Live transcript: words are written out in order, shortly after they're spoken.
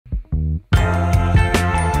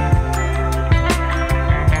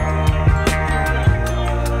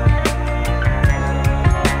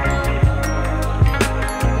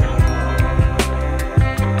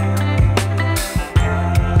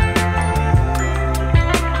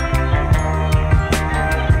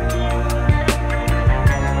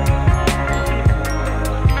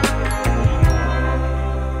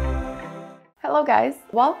guys,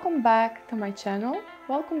 welcome back to my channel,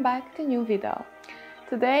 welcome back to a new video.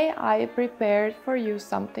 Today I prepared for you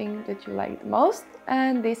something that you like the most,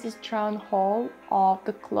 and this is try-on haul of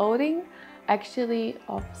the clothing, actually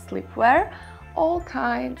of sleepwear, all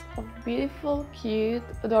kinds of beautiful, cute,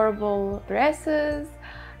 adorable dresses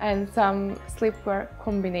and some sleepwear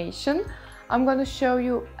combination. I'm gonna show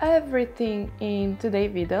you everything in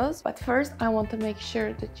today's videos, but first I want to make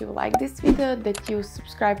sure that you like this video, that you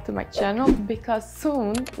subscribe to my channel, because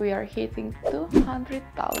soon we are hitting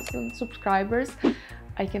 200,000 subscribers.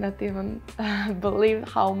 I cannot even believe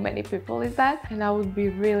how many people is that, and I would be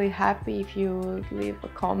really happy if you would leave a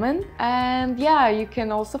comment. And yeah, you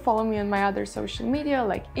can also follow me on my other social media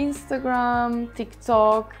like Instagram,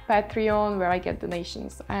 TikTok, Patreon, where I get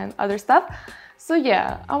donations and other stuff. So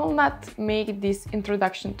yeah, I will not make this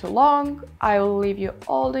introduction too long. I will leave you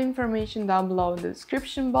all the information down below in the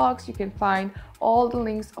description box. You can find all the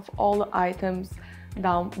links of all the items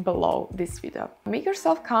down below this video. Make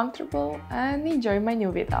yourself comfortable and enjoy my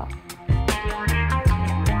new video.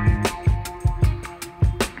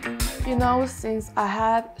 You know, since I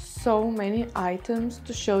have so many items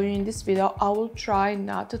to show you in this video, I will try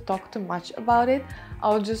not to talk too much about it.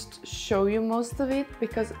 I'll just show you most of it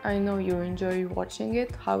because I know you enjoy watching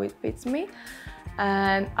it, how it fits me.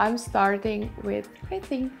 And I'm starting with, I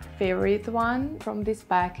think, favorite one from this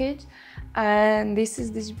package. And this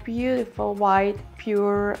is this beautiful white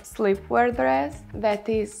pure sleepwear dress that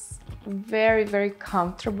is very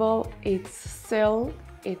comfortable. It's silk,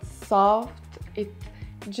 it's soft, it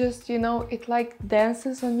just, you know, it like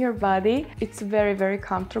dances on your body. It's very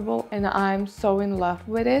comfortable and I'm so in love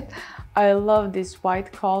with it. I love this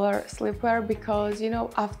white color sleepwear because, you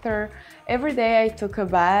know, after every day I took a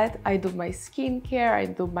bath, I do my skincare, I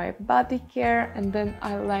do my body care, and then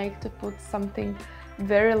I like to put something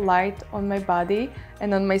very light on my body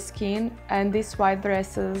and on my skin, and these white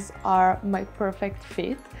dresses are my perfect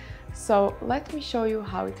fit. So let me show you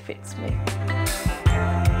how it fits me.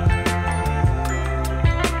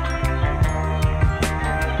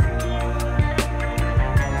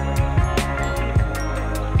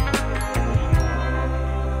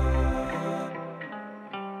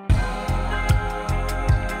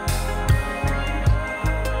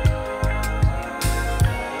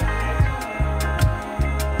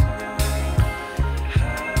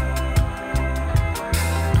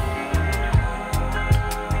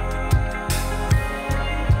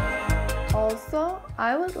 Also,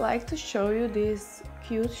 I would like to show you these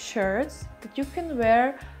cute shirts that you can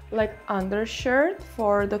wear like undershirt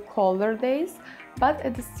for the colder days, but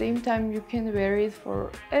at the same time you can wear it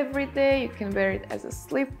for every day. You can wear it as a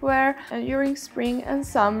sleepwear, and during spring and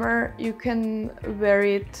summer you can wear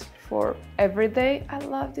it for every day. I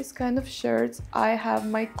love this kind of shirts. I have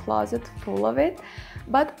my closet full of it,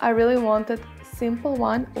 but I really wanted simple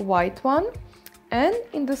one, a white one. And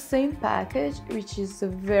in the same package, which is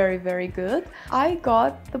very good, I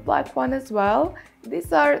got the black one as well.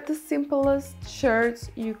 These are the simplest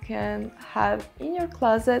shirts you can have in your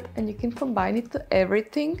closet, and you can combine it to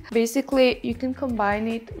everything. Basically, you can combine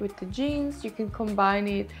it with the jeans, you can combine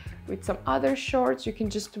it with some other shorts, you can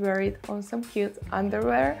just wear it on some cute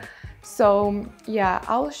underwear. So yeah,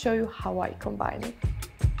 I'll show you how I combine it.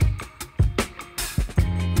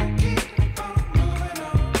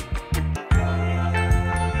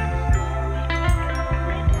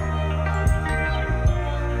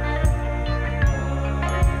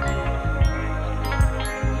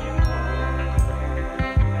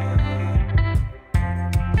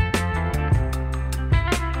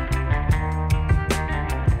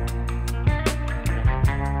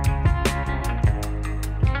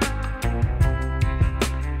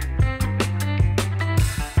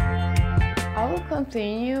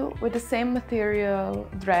 Continue with the same material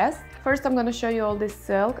dress. First I'm gonna show you all these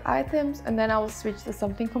silk items, and then I will switch to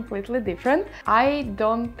something completely different. I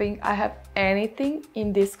don't think I have anything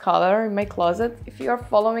in this color in my closet. If you are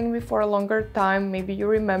following me for a longer time, maybe you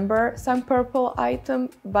remember some purple item,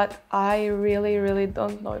 but I really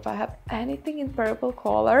don't know if I have anything in purple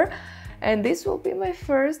color. And this will be my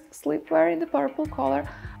first sleepwear in the purple color.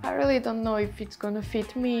 I really don't know if it's gonna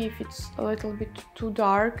fit me, if it's a little bit too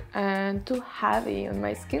dark and too heavy on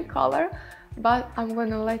my skin color, but I'm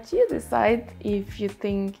gonna let you decide if you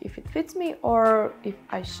think if it fits me or if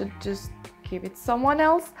I should just give it someone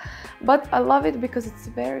else. But I love it because it's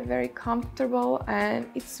very comfortable and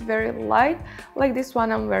it's very light, like this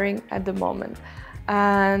one I'm wearing at the moment.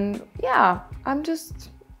 And yeah,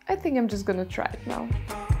 I think I'm just gonna try it now.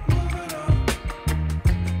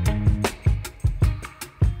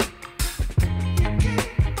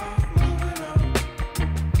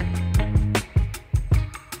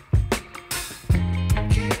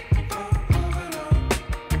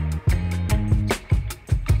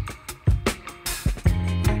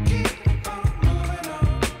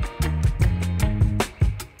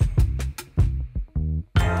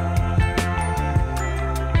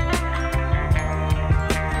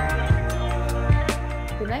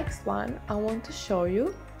 I want to show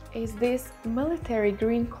you is this military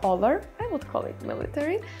green color. I would call it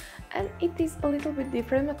military, and it is a little bit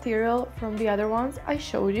different material from the other ones I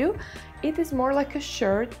showed you. It is more like a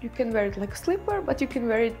shirt. You can wear it like sleepwear, but you can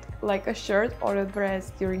wear it like a shirt or a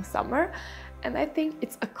dress during summer. And I think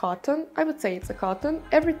it's a cotton. I would say it's a cotton.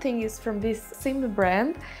 Everything is from this same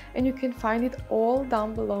brand, and you can find it all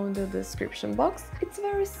down below in the description box. It's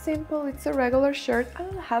very simple. It's a regular shirt. I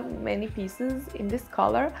don't have many pieces in this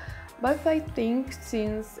color, but I think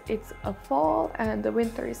since it's a fall and the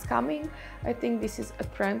winter is coming, I think this is a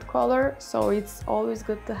trend color, so it's always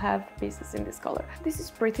good to have pieces in this color. This is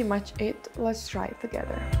pretty much it. Let's try it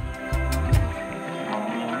together.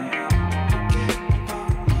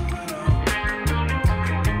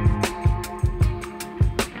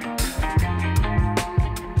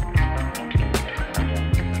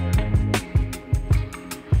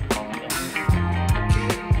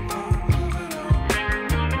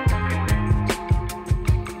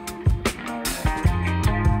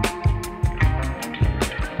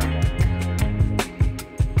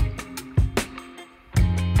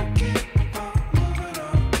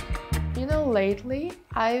 Lately,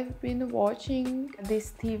 I've been watching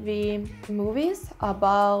these TV movies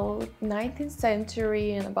about 19th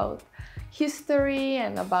century and about history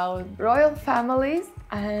and about royal families,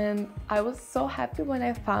 and I was so happy when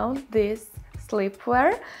I found this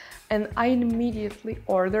sleepwear, and I immediately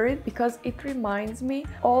ordered it because it reminds me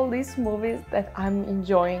all these movies that I'm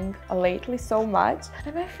enjoying lately so much,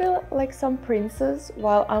 and I feel like some princess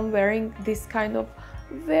while I'm wearing this kind of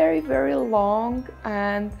very long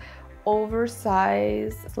and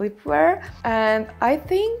oversized sleepwear. And I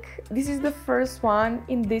think this is the first one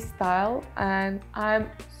in this style, and I'm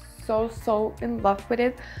so in love with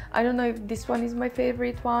it. I don't know if this one is my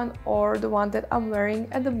favorite one or the one that I'm wearing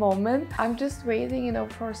at the moment. I'm just waiting, you know,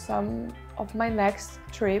 for some of my next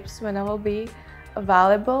trips when I will be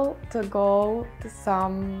available to go to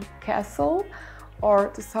some castle or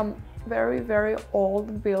to some very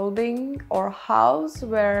old building or house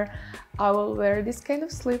where I will wear this kind of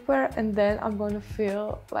sleepwear, and then I'm gonna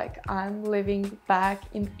feel like I'm living back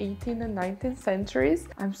in 18th and 19th centuries.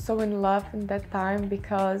 I'm so in love in that time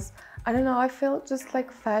because I don't know, I feel just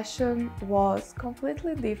like fashion was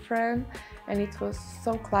completely different and it was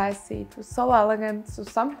so classy, it was so elegant. So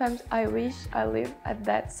sometimes I wish I lived at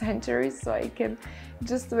that century so I can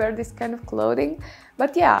just wear this kind of clothing.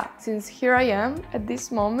 But yeah, since here I am at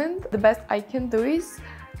this moment, the best I can do is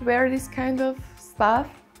wear this kind of stuff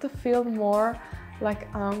to feel more like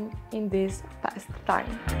I'm in this past time.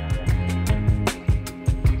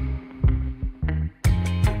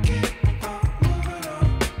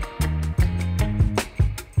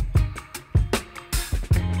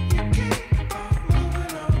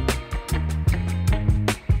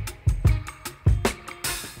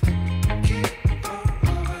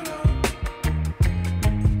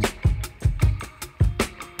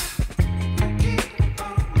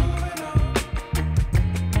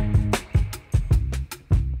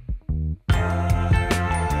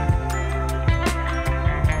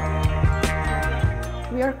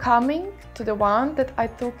 We are coming to the one that I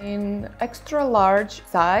took in extra large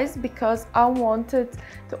size because I wanted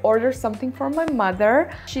to order something for my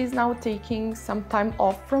mother. She's now taking some time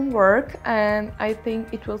off from work, and I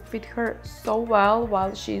think it will fit her so well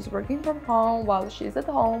while she's working from home, while she's at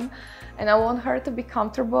home, and I want her to be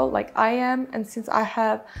comfortable like I am. And since I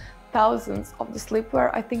have thousands of the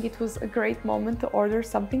sleepwear, I think it was a great moment to order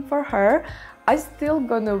something for her. I'm still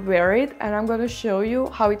gonna wear it and I'm gonna show you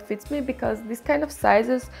how it fits me, because this kind of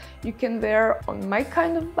sizes you can wear on my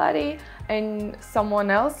kind of body and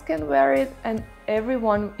someone else can wear it, and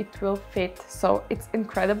everyone it will fit, so it's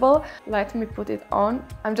incredible. Let me put it on.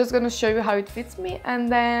 I'm just gonna show you how it fits me, and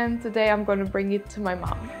then today I'm gonna bring it to my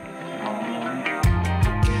mom.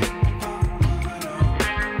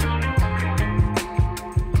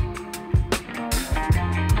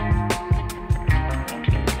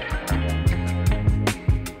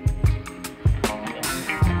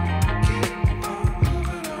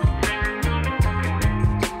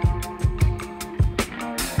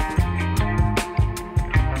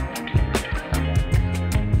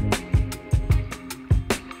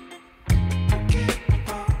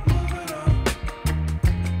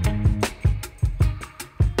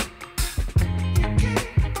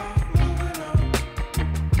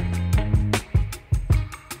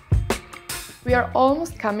 We are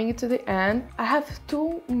almost coming to the end. I have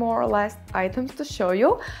two more last items to show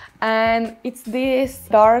you, and it's this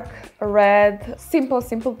dark red simple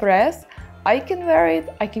dress. I can wear it,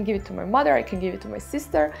 I can give it to my mother, I can give it to my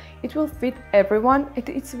sister. It will fit everyone.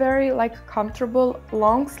 It's very like comfortable,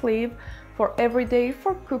 long sleeve for every day,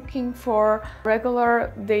 for cooking, for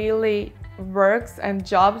regular daily works and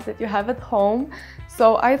jobs that you have at home.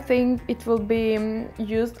 So I think it will be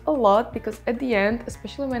used a lot, because at the end,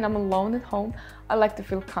 especially when I'm alone at home, I like to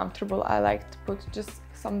feel comfortable. I like to put just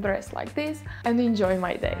some dress like this and enjoy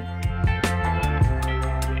my day.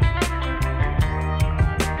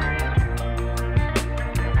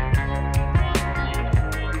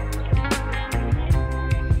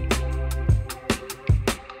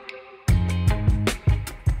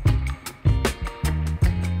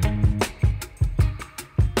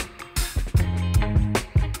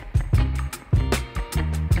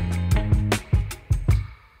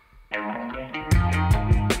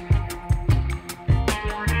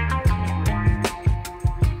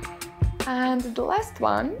 And the last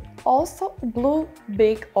one, also blue,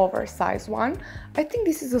 big, oversized one. I think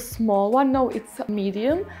this is a small one. No, it's a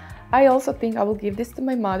medium. I also think I will give this to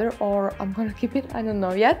my mother, or I'm gonna keep it, I don't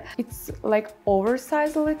know yet. It's like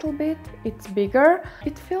oversized a little bit, it's bigger.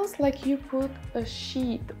 It feels like you put a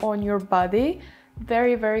sheet on your body.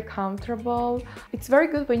 Very, very comfortable. It's very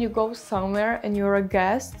good when you go somewhere and you're a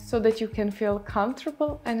guest, so that you can feel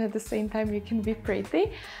comfortable and at the same time you can be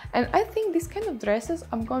pretty. And I think this kind of dresses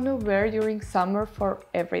I'm gonna wear during summer for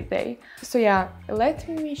every day. So yeah, let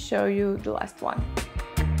me show you the last one.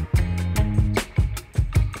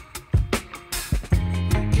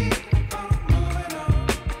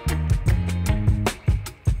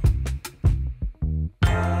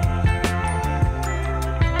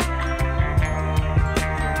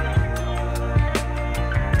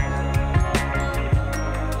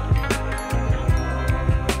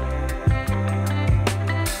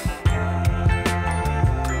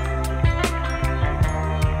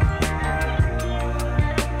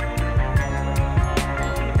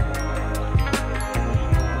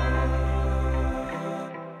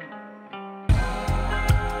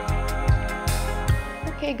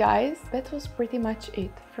 Okay guys, that was pretty much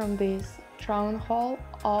it from this town hall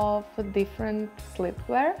of different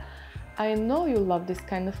sleepwear. I know you love this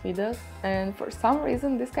kind of videos, and for some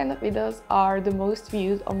reason this kind of videos are the most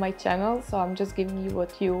viewed on my channel, so I'm just giving you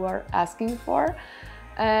what you are asking for.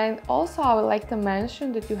 And also I would like to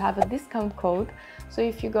mention that you have a discount code, so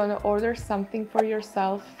if you're gonna order something for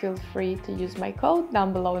yourself, feel free to use my code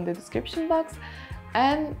down below in the description box.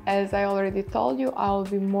 And as I already told you, I'll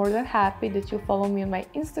be more than happy that you follow me on my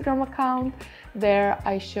Instagram account. There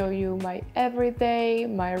I show you my everyday,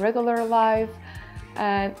 my regular life,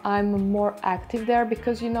 and I'm more active there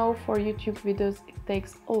because, you know, for YouTube videos it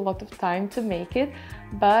takes a lot of time to make it,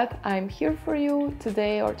 but I'm here for you.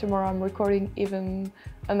 Today or tomorrow I'm recording even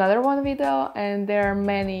another one video, and there are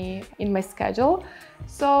many in my schedule.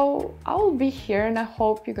 So I will be here, and I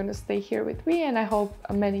hope you're gonna stay here with me, and I hope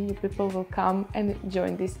many new people will come and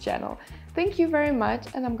join this channel. Thank you very much,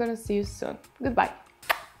 and I'm gonna see you soon. Goodbye.